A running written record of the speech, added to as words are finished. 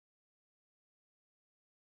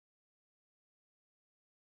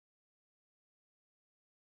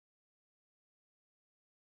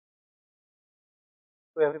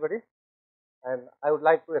to everybody, and I would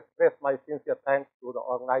like to express my sincere thanks to the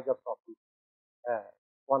organizers of the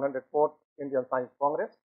 104th Indian Science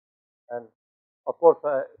Congress, and of course,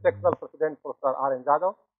 Sectional President Professor R.N.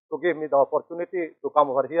 Jadhav, to give me the opportunity to come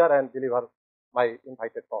over here and deliver my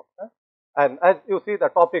invited talk. And as you see, the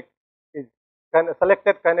topic is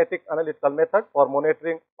selected kinetic analytical method for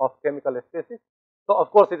monitoring of chemical species. So,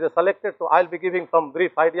 of course, it is selected. So, I will be giving some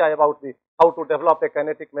brief idea about the how to develop a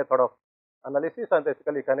kinetic method of analysis, and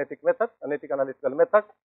basically kinetic analytical method,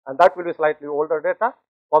 and that will be slightly older data,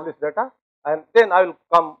 published data, and then I will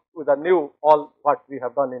come with a new all what we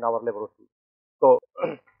have done in our laboratory. So,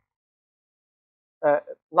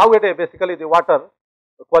 nowadays basically the water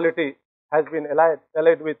quality has been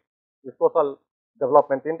allied with the social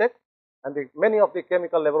development index, and many of the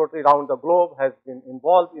chemical laboratories around the globe has been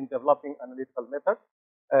involved in developing analytical methods,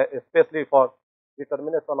 especially for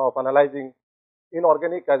determination of analyzing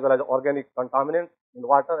inorganic as well as organic contaminants in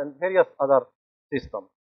water and various other systems.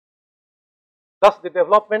 Thus, the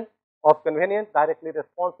development of convenient, directly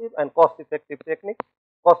responsive and cost-effective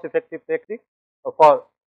technique for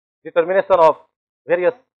determination of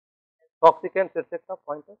various toxicants, etc.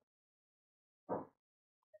 pointers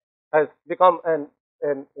has become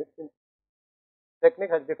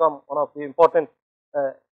technique has become one of the important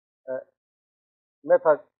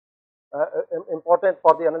methods important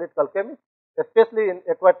for the analytical chemist, especially in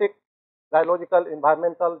aquatic, biological,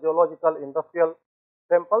 environmental, geological, industrial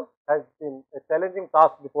samples, has been a challenging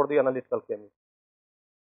task before the analytical chemist.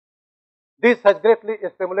 This has greatly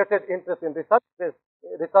stimulated interest in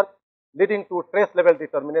research leading to trace level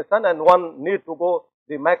determination, and one need to go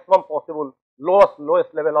the maximum possible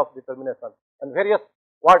lowest level of determination. And various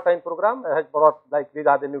wartime program has brought, like these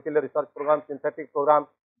are the nuclear research program, synthetic program,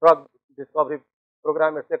 drug discovery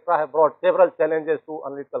program, etc., have brought several challenges to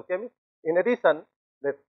analytical chemists. In addition,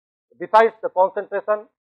 besides the concentration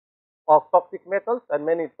of toxic metals and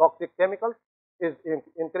many toxic chemicals is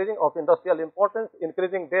increasing of industrial importance,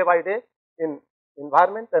 increasing day by day in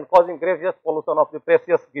environment and causing grievous pollution of the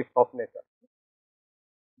precious gift of nature.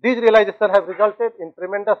 These realizations have resulted in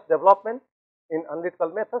tremendous development in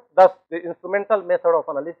analytical methods. Thus, the instrumental method of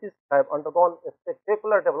analysis have undergone a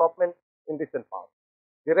spectacular development in recent past.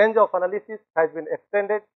 The range of analysis has been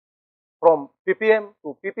extended from ppm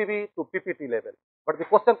to ppb to ppt level. But the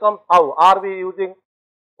question comes, how are we using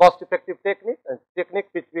cost-effective technique and technique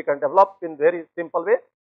which we can develop in very simple way?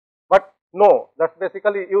 But no, that's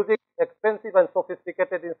basically using expensive and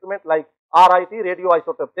sophisticated instruments like RIT,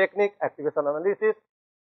 radioisotope technique, activation analysis,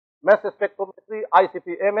 mass spectrometry,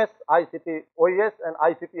 ICP-MS, ICP-OES, and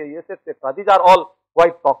ICP-AES, etc. These are all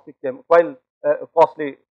quite toxic, quite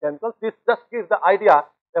costly chemicals. This just gives the idea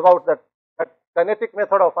about that kinetic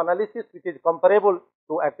method of analysis, which is comparable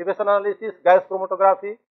to activation analysis, gas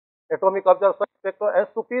chromatography, atomic observation spectrum, and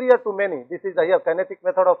superior to many. This is the here kinetic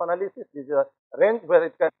method of analysis. This is a range where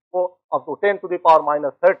it can go up to 10 to the power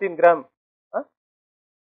minus 13 gram,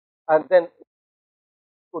 and then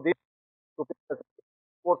to this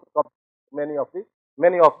many of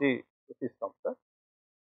the systems.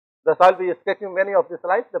 Thus, I will be sketching many of the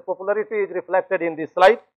slides. The popularity is reflected in this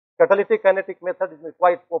slide. Catalytic kinetic method is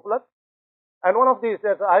quite popular. And one of these,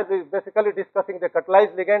 I will be basically discussing the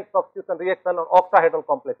catalyzed ligand substitution reaction on octahedral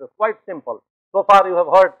complexes. Quite simple. So far, you have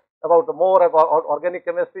heard about more about organic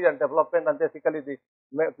chemistry and development, and basically the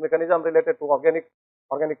mechanism related to organic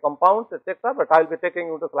compounds, etc. But I will be taking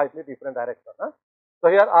you to slightly different direction. So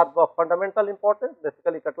here are the fundamental importance.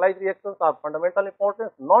 Basically, catalyzed reactions are fundamental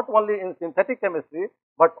importance not only in synthetic chemistry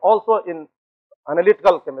but also in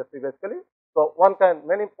analytical chemistry. Basically, so one can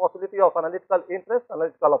many possibility of analytical interest,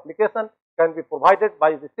 analytical application can be provided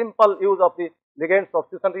by the simple use of the ligand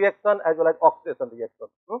substitution reaction as well as oxidation reaction.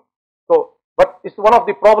 So, but it's one of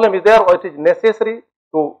the problem is there, or it is necessary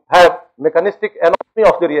to have mechanistic anatomy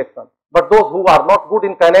of the reaction. But those who are not good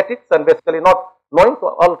in kinetics and basically not knowing,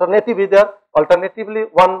 so alternative is there. Alternatively,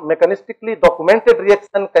 one mechanistically documented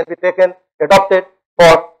reaction can be taken, adopted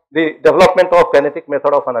for the development of kinetic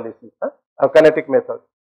method of analysis, kinetic method.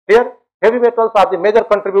 Here, heavy metals are the major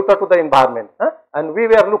contributor to the environment, and we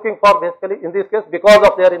were looking for basically in this case because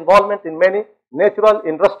of their involvement in many natural,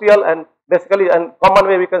 industrial, and basically and common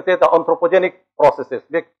way we can say the anthropogenic processes.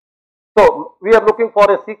 So we are looking for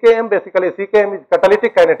a CKM. Basically, CKM is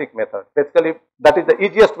catalytic kinetic method. Basically, that is the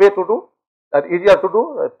easiest way to do. That easier to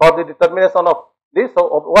do for the determination of this. So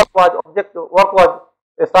work was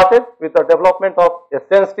started with the development of a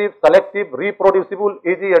sensitive, selective, reproducible,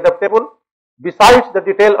 easy adaptable, besides the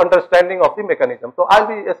detailed understanding of the mechanism. So I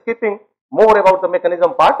will be skipping more about the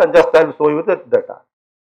mechanism part and just I will show you the data.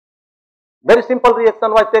 Very simple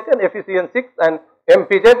reaction was taken, FeCN6 and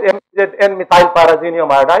MPZ methyl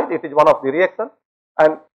pyrazinium iodide. It is one of the reaction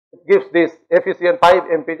and it gives this FeCN5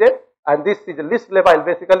 MPZ, and this is a list labile,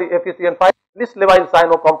 basically FeCN5 list labile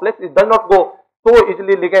cyano complex. It does not go so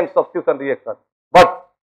easily ligand substitution reaction, but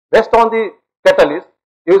based on the catalyst,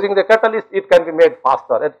 using the catalyst it can be made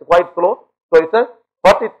faster. It's quite slow. So it's a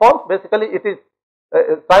what it forms, basically it is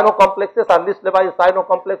cyano complexes and list labile cyano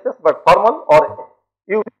complexes, but thermal or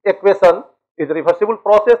UV equation is a reversible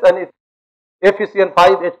process, and it's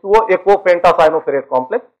FeCN5H2O echo pentacyanoferrate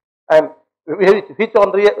complex, and which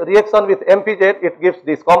on reaction with MPZ it gives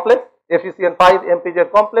this complex FeCN5 MPZ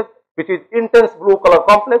complex, which is intense blue color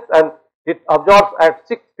complex, and it absorbs at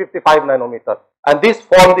 655 nanometer, and this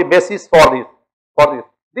form the basis for this.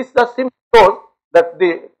 This just simply shows that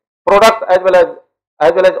the product as well as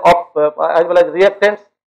reactants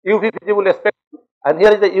UV visible spectrum, and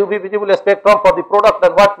here is the UV visible spectrum for the product,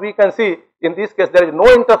 and what we can see in this case, there is no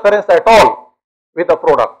interference at all with the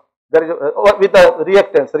product. There is with the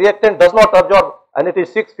reactants. Reactant does not absorb, and it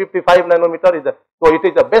is 655 nanometer. So it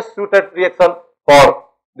is the best suited reaction for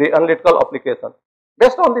the analytical application.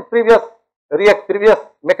 Based on the previous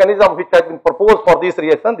mechanism which has been proposed for this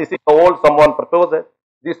reaction, this is the old someone proposed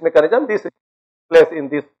this mechanism. This is placed in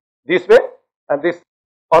this way, and this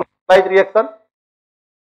on reaction.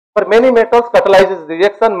 For many metals catalyzes the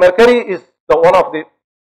reaction. Mercury is the one of the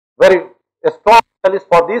very strong catalyst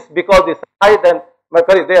for this, because the cyanide and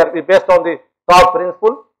mercury, they are based on the soft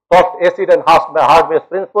principle, soft acid and hard base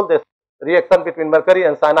principle. This reaction between mercury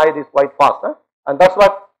and cyanide is quite fast, and that's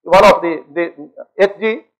what one of the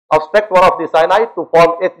Hg obstruct one of the cyanide to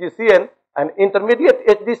form HgCN, and intermediate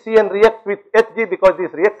HgCN reacts with Hg because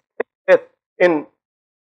this reaction takes place in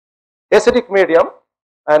acidic medium,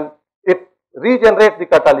 and it regenerates the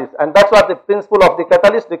catalyst, and that's what the principle of the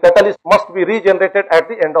catalyst. The catalyst must be regenerated at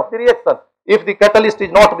the end of the reaction. If the catalyst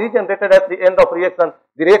is not regenerated at the end of reaction,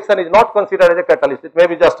 the reaction is not considered as a catalyst. It may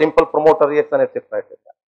be just simple promoter reaction, etc., etc.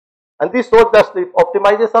 And this shows that the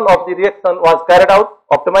optimization of the reaction was carried out.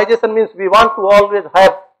 Optimization means we want to always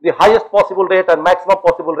have the highest possible rate and maximum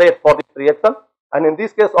possible rate for this reaction, and in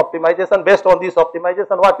this case optimization, based on this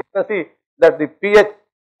optimization, what you can see that the pH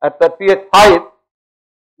at the pH 5,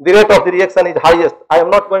 the rate of the reaction is highest. I am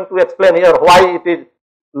not going to explain here why it is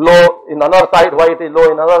low in another side, why it is low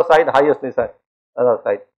in another side, highest in other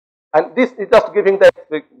side. And this is just giving the,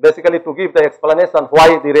 basically to give the explanation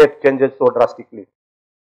why the rate changes so drastically.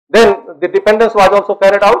 Then the dependence was also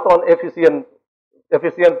carried out on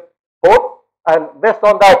FeCN4, and based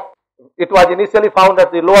on that, it was initially found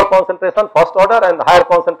that the lower concentration first order and higher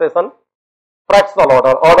concentration fractional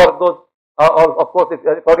order. Those of course,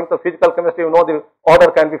 according to physical chemistry, you know the order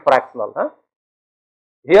can be fractional.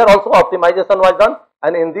 Here also optimization was done,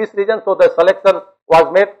 and in this region, so the selection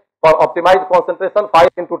was made for optimized concentration 5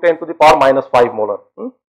 into 10 to the power minus 5 molar.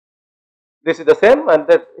 This is the same, and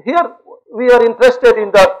that here we are interested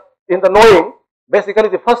in the knowing. Basically,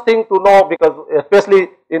 the first thing to know, because especially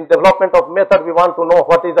in development of method, we want to know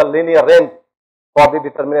what is the linear range for the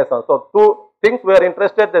determination. So two things we are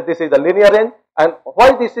interested, that this is the linear range, and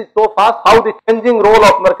why this is so fast, how the changing role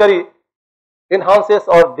of mercury enhances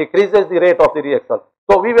or decreases the rate of the reaction.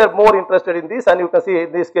 So we were more interested in this, and you can see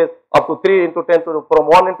in this case up to 3 into 10 to the, from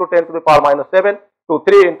 1 into 10 to the power minus 7 to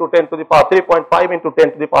 3 into 10 to the power 3.5 into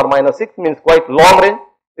 10 to the power minus 6, means quite long range.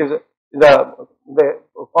 Is the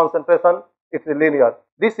concentration, it's linear.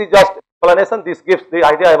 This is just explanation. This gives the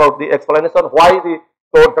idea about the explanation why the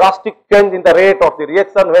so drastic change in the rate of the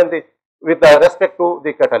reaction when the with respect to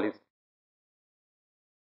the catalyst.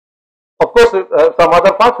 Of course, some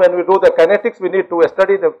other parts, when we do the kinetics, we need to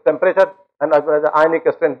study the temperature and as well as the ionic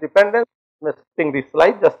strength dependence. I'm skipping this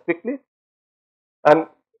slide just quickly, and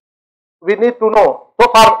we need to know.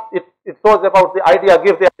 So far, it shows about the idea,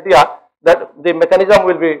 give the idea that the mechanism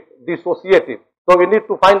will be dissociative. So we need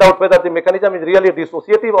to find out whether the mechanism is really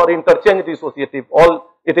dissociative or interchange dissociative. All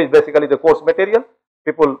it is basically the course material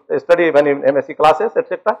people study when in MSc classes,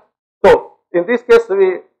 etc. So in this case,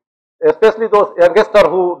 we especially those youngsters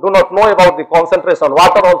who do not know about the concentration.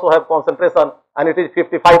 Water also have concentration, and it is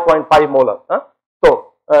 55.5 molar.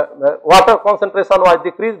 So water concentration was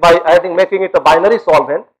decreased by making it a binary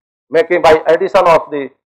solvent, making by addition of the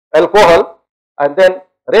alcohol, and then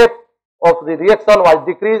rate of the reaction was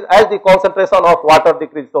decreased as the concentration of water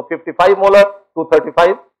decreased. So 55 molar to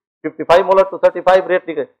 35, 55 molar to 35 rate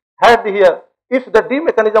decrease. Had here, if the D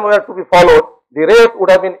mechanism were to be followed, the rate would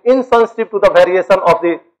have been insensitive to the variation of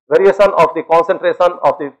the concentration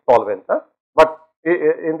of the solvent. But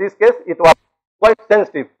in this case, it was quite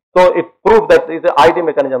sensitive. So it proved that it is an ID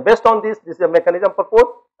mechanism. Based on this is a mechanism proposed,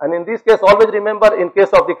 And in this case, always remember, in case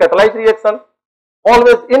of the catalyzed reaction,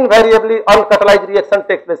 always invariably uncatalyzed reaction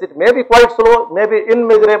takes place. It may be quite slow, may be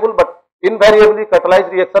immeasurable, but invariably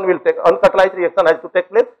catalyzed reaction will take, uncatalyzed reaction has to take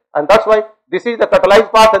place, and that's why this is the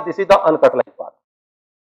catalyzed path and this is the uncatalyzed path.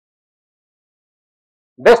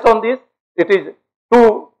 Based on this, it is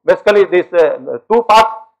basically this two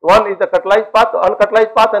paths. One is the catalyzed path,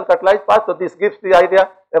 uncatalyzed path and catalyzed path. So this gives the idea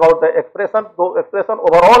about the expression. So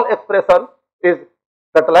overall expression is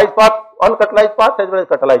catalyzed path, uncatalyzed path as well as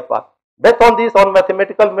catalyzed path. Based on this, on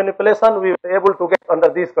mathematical manipulation, we were able to get under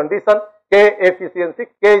this condition K efficiency.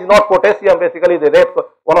 K is not potassium, basically the rate,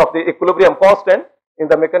 one of the equilibrium constant in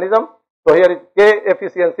the mechanism. So here is K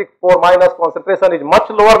efficiency 4 minus concentration is much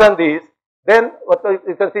lower than this. Then what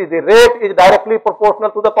you can see, the rate is directly proportional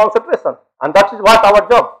to the concentration, and that is what our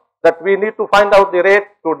job, that we need to find out the rate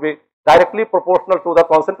should be directly proportional to the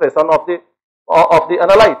concentration of the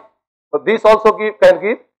analyte. So this also can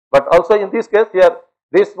give, but also in this case here,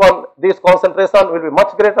 this concentration will be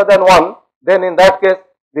much greater than 1, then in that case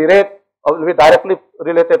the rate will be directly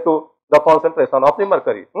related to the concentration of the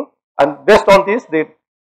mercury. And based on this,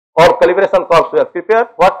 our calibration curves were prepared.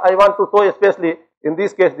 What I want to show, especially in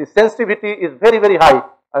this case, the sensitivity is very, very high,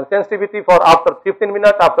 and sensitivity for after 15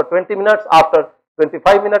 minutes, after 20 minutes, after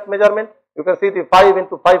 25-minute measurement, you can see the 5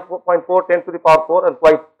 into 5.4 10 to the power 4 and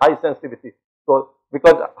quite high sensitivity. So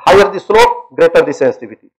because higher the slope, greater the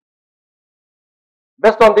sensitivity.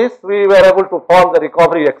 Based on this, we were able to form the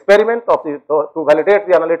recovery experiment to validate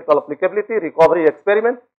the analytical applicability, recovery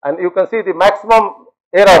experiment, and you can see the maximum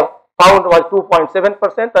error found was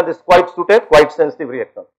 2.7% and is quite suited, quite sensitive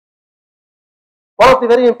reaction. One of the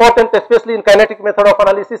very important, especially in kinetic method of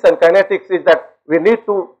analysis and kinetics, is that we need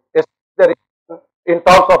to establish the reaction in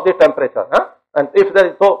terms of the temperature. And if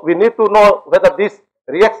there is, so we need to know whether this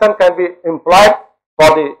reaction can be implied for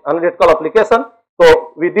the analytical application.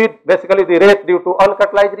 So we did basically the rate due to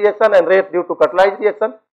uncatalyzed reaction and rate due to catalyzed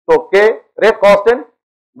reaction. So K rate constant,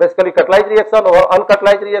 basically catalyzed reaction or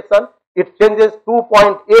uncatalyzed reaction, it changes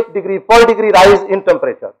 2.8 degree per degree rise in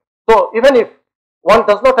temperature. So even if one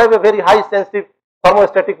does not have a very high sensitive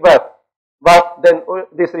thermostatic bath, but then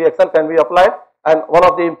this reaction can be applied. And one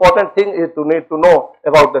of the important thing is to need to know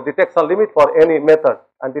about the detection limit for any method,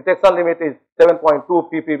 and detection limit is 7.2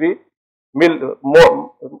 ppb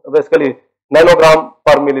basically nanogram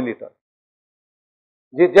per milliliter.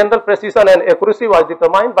 The general precision and accuracy was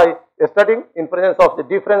determined by studying in presence of the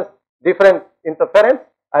different interference,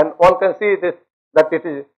 and one can see this, that it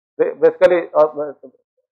is basically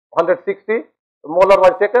 160 molar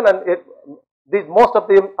was taken, and most of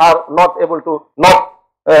them are not able to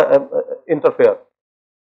interfere.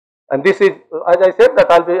 And this is, as I said, that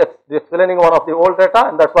I will be explaining one of the old data,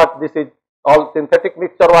 and that's what this is. All synthetic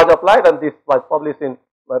mixture was applied, and this was published in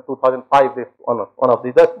 2005. This one of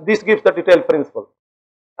these. This gives the detailed principle.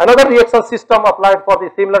 Another reaction system applied for the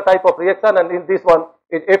similar type of reaction, and in this one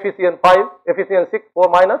is efficient 5, efficient 6, 4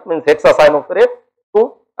 minus means hexacyanoferrate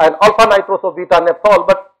 2, and alpha nitroso beta naphthol.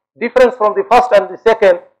 But difference from the first and the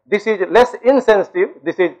second, this is less insensitive,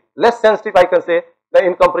 this is less sensitive, I can say,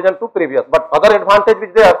 in comparison to previous. But other advantage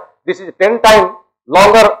which there, this is 10 times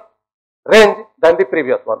longer range than the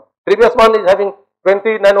previous one. Previous one is having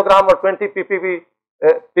 20 nanogram or 20 ppb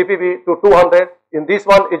to 200. In this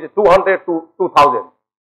one is 200 to 2000.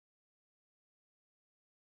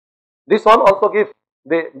 This one also gives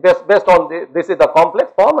the based on this is the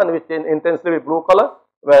complex form, and which in intensely blue color,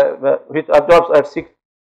 which absorbs at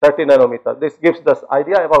 630 nanometer. This gives us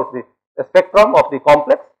idea about the spectrum of the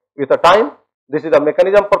complex with a time. This is the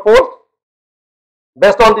mechanism proposed.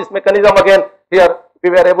 Based on this mechanism, again here we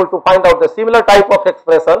were able to find out the similar type of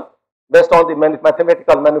expression based on the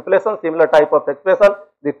mathematical manipulation, similar type of expression.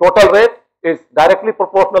 The total rate is directly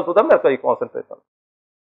proportional to the mercury concentration.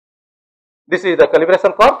 This is the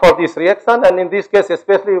calibration curve for this reaction, and in this case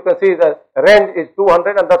especially you can see the range is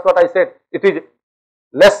 200, and that's what I said, it is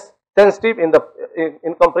less sensitive in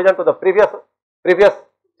comparison to the previous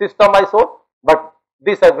system I showed, but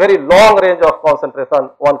this has very long range of concentration.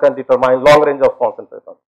 One can determine long range of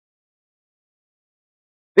concentration.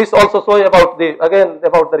 This also shows about the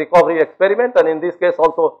recovery experiment, and in this case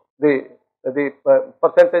also the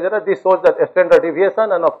percentage error. This shows that standard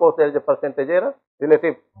deviation, and of course there is a percentage error,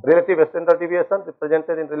 relative standard deviation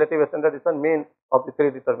represented in relative standard deviation mean of the 3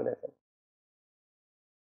 determination.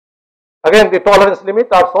 Again, the tolerance limits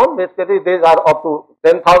are shown. Basically, these are up to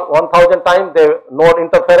 10,000 times, no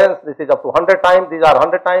interference. This is up to 100 times. These are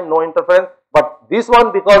 100 times, no interference. But this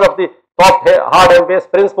one, because of the soft, hard and base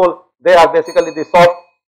principle, they are basically the soft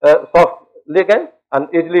ligand and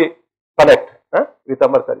easily connect with the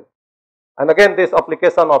mercury. And again, this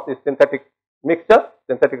application of the synthetic mixture,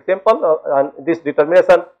 synthetic sample, and this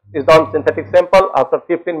determination is done synthetic sample after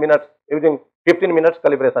 15 minutes using 15 minutes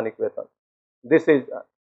calibration equation. This is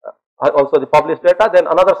also the published data. Then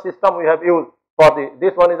another system we have used for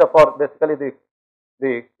this one is for basically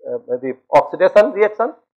the oxidation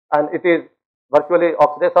reaction, and it is virtually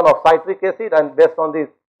oxidation of citric acid, and based on this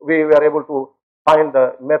we were able to find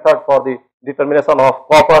the method for the determination of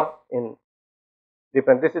copper in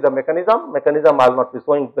different. This is the mechanism. I will not be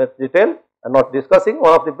showing much detail and not discussing.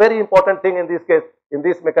 One of the very important thing in this case, in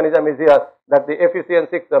this mechanism is here that the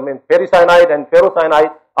Fe6, ferricyanide and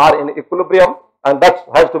ferrocyanide are in equilibrium, and that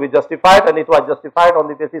has to be justified, and it was justified on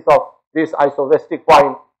the basis of this isorestic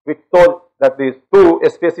point, which shows that these two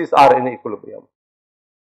species are in equilibrium.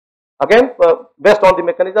 Again, based on the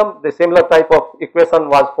mechanism, the similar type of equation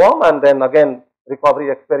was formed, and then again recovery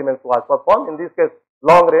experiments was performed. In this case,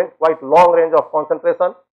 long range, quite long range of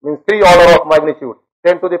concentration, means 3 order of magnitude,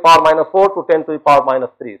 10 to the power minus 4 to 10 to the power minus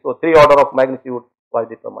 3. So 3 order of magnitude was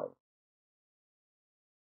determined.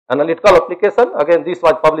 Analytical application, again this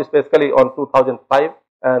was published basically on 2005,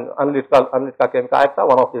 and Analytical Chemical Acta,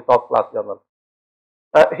 one of the top class journals.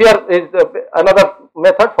 Here is another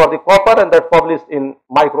method for the copper, and that's published in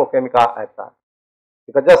Microchemical Acta.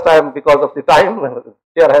 Because of the time,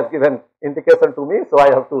 here has given indication to me, so I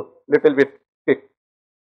have to little bit quick.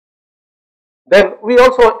 Then we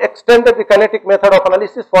also extended the kinetic method of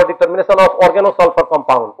analysis for determination of organosulfur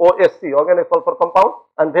compound, OSC, organic sulfur compound,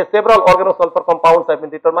 and several organosulfur compounds have been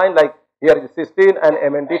determined, like here is cysteine and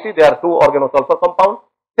MNDT. They are 2 organosulfur compounds.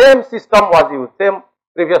 Same system was used, same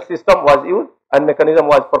previous system was used, and mechanism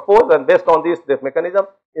was proposed, and based on this mechanism,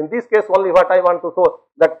 in this case only what I want to show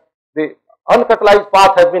that the uncatalyzed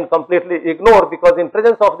path has been completely ignored, because in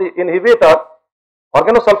presence of the inhibitor,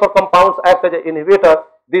 organosulfur compounds act as an inhibitor.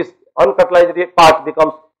 This uncatalyzed path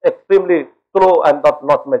becomes extremely slow and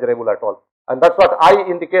not measurable at all, and that's what I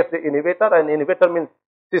indicates the inhibitor, and inhibitor means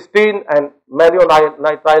cysteine and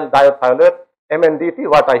malonitrile diethylate, MNDT,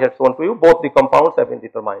 what I had shown to you. Both the compounds have been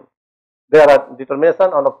determined. There are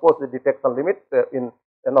determination and of course the detection limit and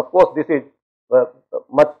of course this is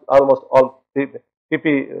much almost all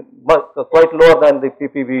PP quite lower than the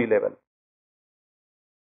PPV level.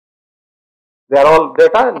 They are all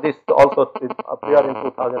data, and this also appear in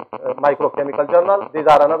 2000 Microchemical Journal. These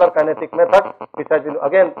are another kinetic method, which has been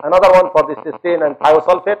again another one for the cysteine and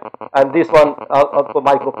thiosulfate, and this one also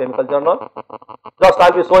Microchemical Journal. Just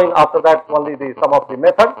I will be showing after that only some of the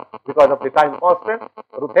method because of the time constraint.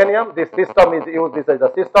 Ruthenium, this system is used. This is the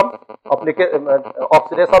system oxidation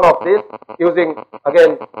of this using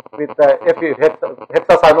again with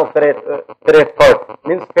hexacyanoferrate third,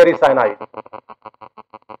 means ferricyanide.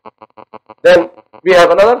 Then we have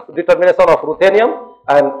another determination of ruthenium,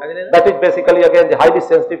 and that is basically again the highly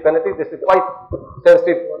sensitive kinetic. This is quite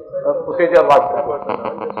sensitive procedure.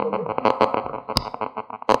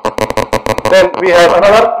 Then we have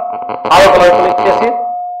another ioglycolic acid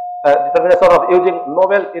determination of using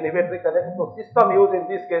novel inhibitory kinetic. So system used in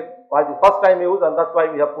this case was the first time used, and that's why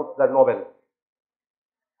we have put the novel.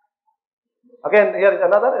 Again, here is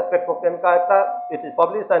another spectrochemical acta. It is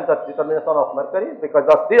published, and the determination of mercury, because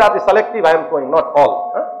these are the selective I am showing, not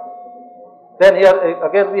all. Then here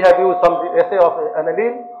again we have used some assay of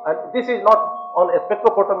aniline, and this is not on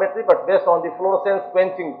spectrophotometry, but based on the fluorescence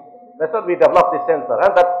quenching method we developed the sensor,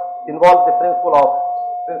 and that involves the principle of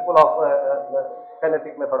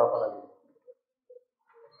kinetic method of analysis.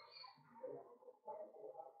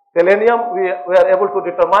 Selenium we are able to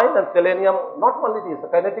determine, and selenium, not only this,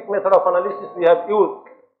 the kinetic method of analysis we have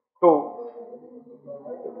used to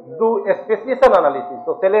do a speciation analysis.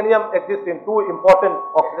 So selenium exists in 2 important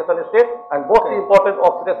oxidation states, and both the important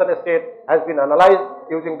oxidation state has been analyzed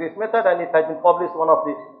using this method, and it has been published one of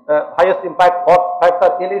the highest impact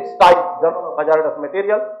factor in its type, Journal of Hazardous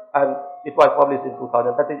Material, and it was published in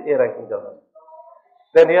 2000. That is A ranking journal.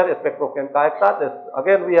 Then here spectrochemical acta.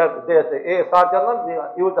 Again we have there's a ASR journal. We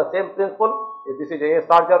use the same principle. This is a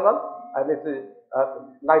ASR journal, and this is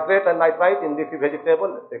nitrate and nitrite in leafy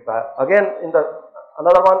vegetable, etc. Again in the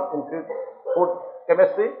another one in food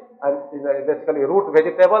chemistry, and in basically root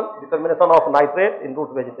vegetable, determination of nitrate in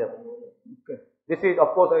root vegetable. Okay. This is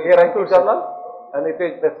of course a ranking journal, and it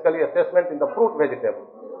is basically assessment in the fruit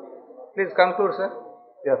vegetable. Please conclude, sir.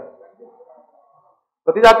 Yes.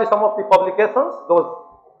 So these are some of the publications. Those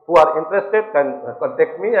who are interested can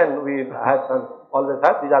contact me, and we have always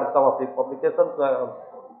have. These are some of the publications.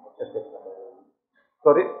 So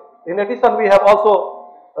in addition, we have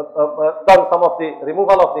also done some of the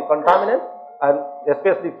removal of the contaminants, and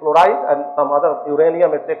especially fluoride and some other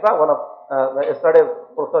uranium, etc. One of yesterday,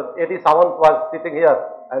 Professor A.D. Sawant was sitting here,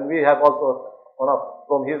 and we have also one of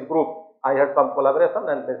from his group I had some collaboration,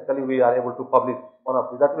 and basically we are able to publish one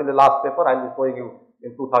of these. That will be the last paper I will be showing you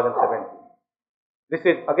in 2017. This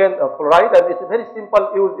is again a fluoride, and it's a very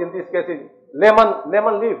simple use. In this case is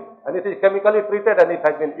lemon leaf, and it is chemically treated, and it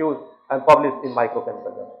has been used and published in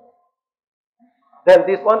microchemical journal. Then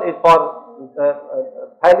this one is for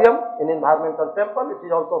thallium in environmental sample. It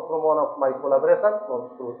is also from one of my collaborations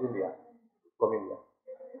from India.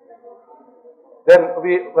 Then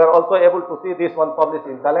we were also able to see this one published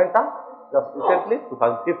in Talenta just recently,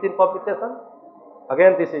 2015 publication.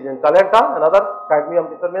 Again, this is in Talenta, another cadmium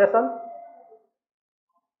determination.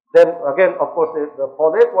 Then again, of course, the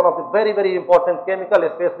folate, one of the very, very important chemical,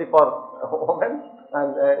 especially for women, and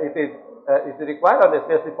it is required, and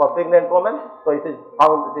especially for pregnant women. So it is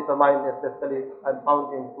found, determined, especially, and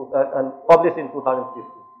found in and published in 2015.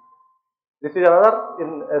 This is another,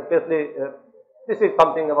 especially. This is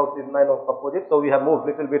something about the nanocomposite. So we have moved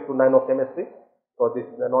little bit to nanochemistry. So this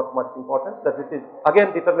is not much important. That it is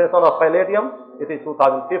again determination of palladium. It is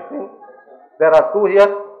 2015. There are two here.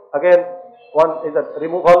 Again, one is a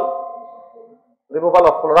removal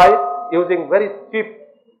of fluoride using very cheap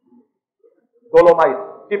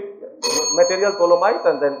dolomite, cheap material dolomite,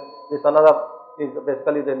 and then this another is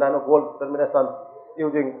basically the nano gold determination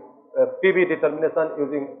using PB determination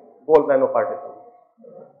using gold nanoparticles.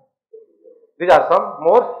 These are some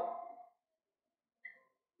more.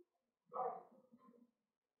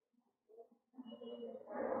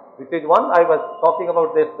 This is one I was talking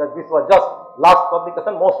about this, that this was just last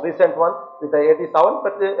publication, most recent one with the 87,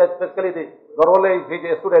 but especially the Garole is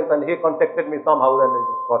his student, and he contacted me somehow, and it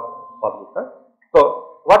got published.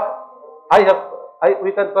 So what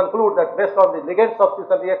we can conclude that based on the ligand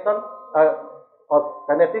substitution reaction or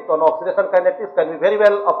kinetics or oxidation kinetics can be very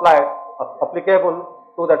well applicable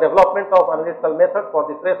to the development of analytical methods for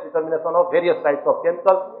the trace determination of various types of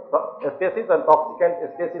chemical species and toxicant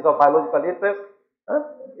species of biological interest,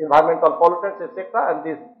 environmental pollutants, etc. And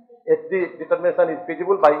this Hd determination is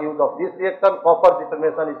feasible by use of this reaction. Copper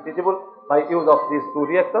determination is feasible by use of these two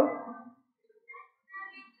reactions.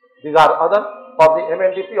 These are other for the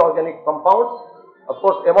MNDP organic compounds. Of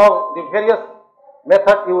course, among the various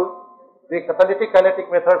methods used, the catalytic kinetic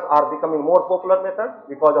methods are becoming more popular methods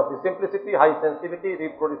because of the simplicity, high sensitivity,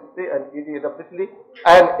 reproducibility, and easy adaptability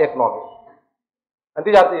and economy. And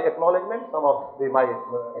these are the acknowledgements, some of my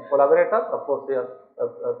collaborators, of course, they are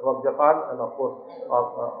from Japan, and of course,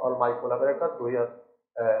 all my collaborators who are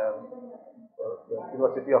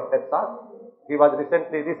University of Texas. He was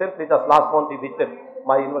recently, just last month, he visited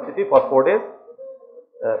my university for 4 days.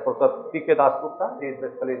 Professor P.K. Dasgupta, he is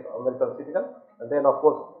basically an American citizen. And then, of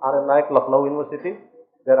course, R.M. Naik, Lucknow University.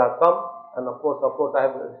 There are some, and of course, I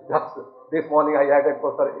have just this morning I added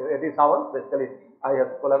Professor Eddie Sawant. Basically, I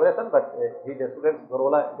have collaboration, but he is a student,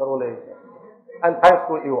 Garole is there. And thanks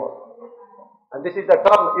to you all. And this is the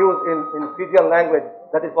term used in Fijian language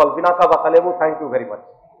that is called Vinaka Bakalebu. Thank you very much.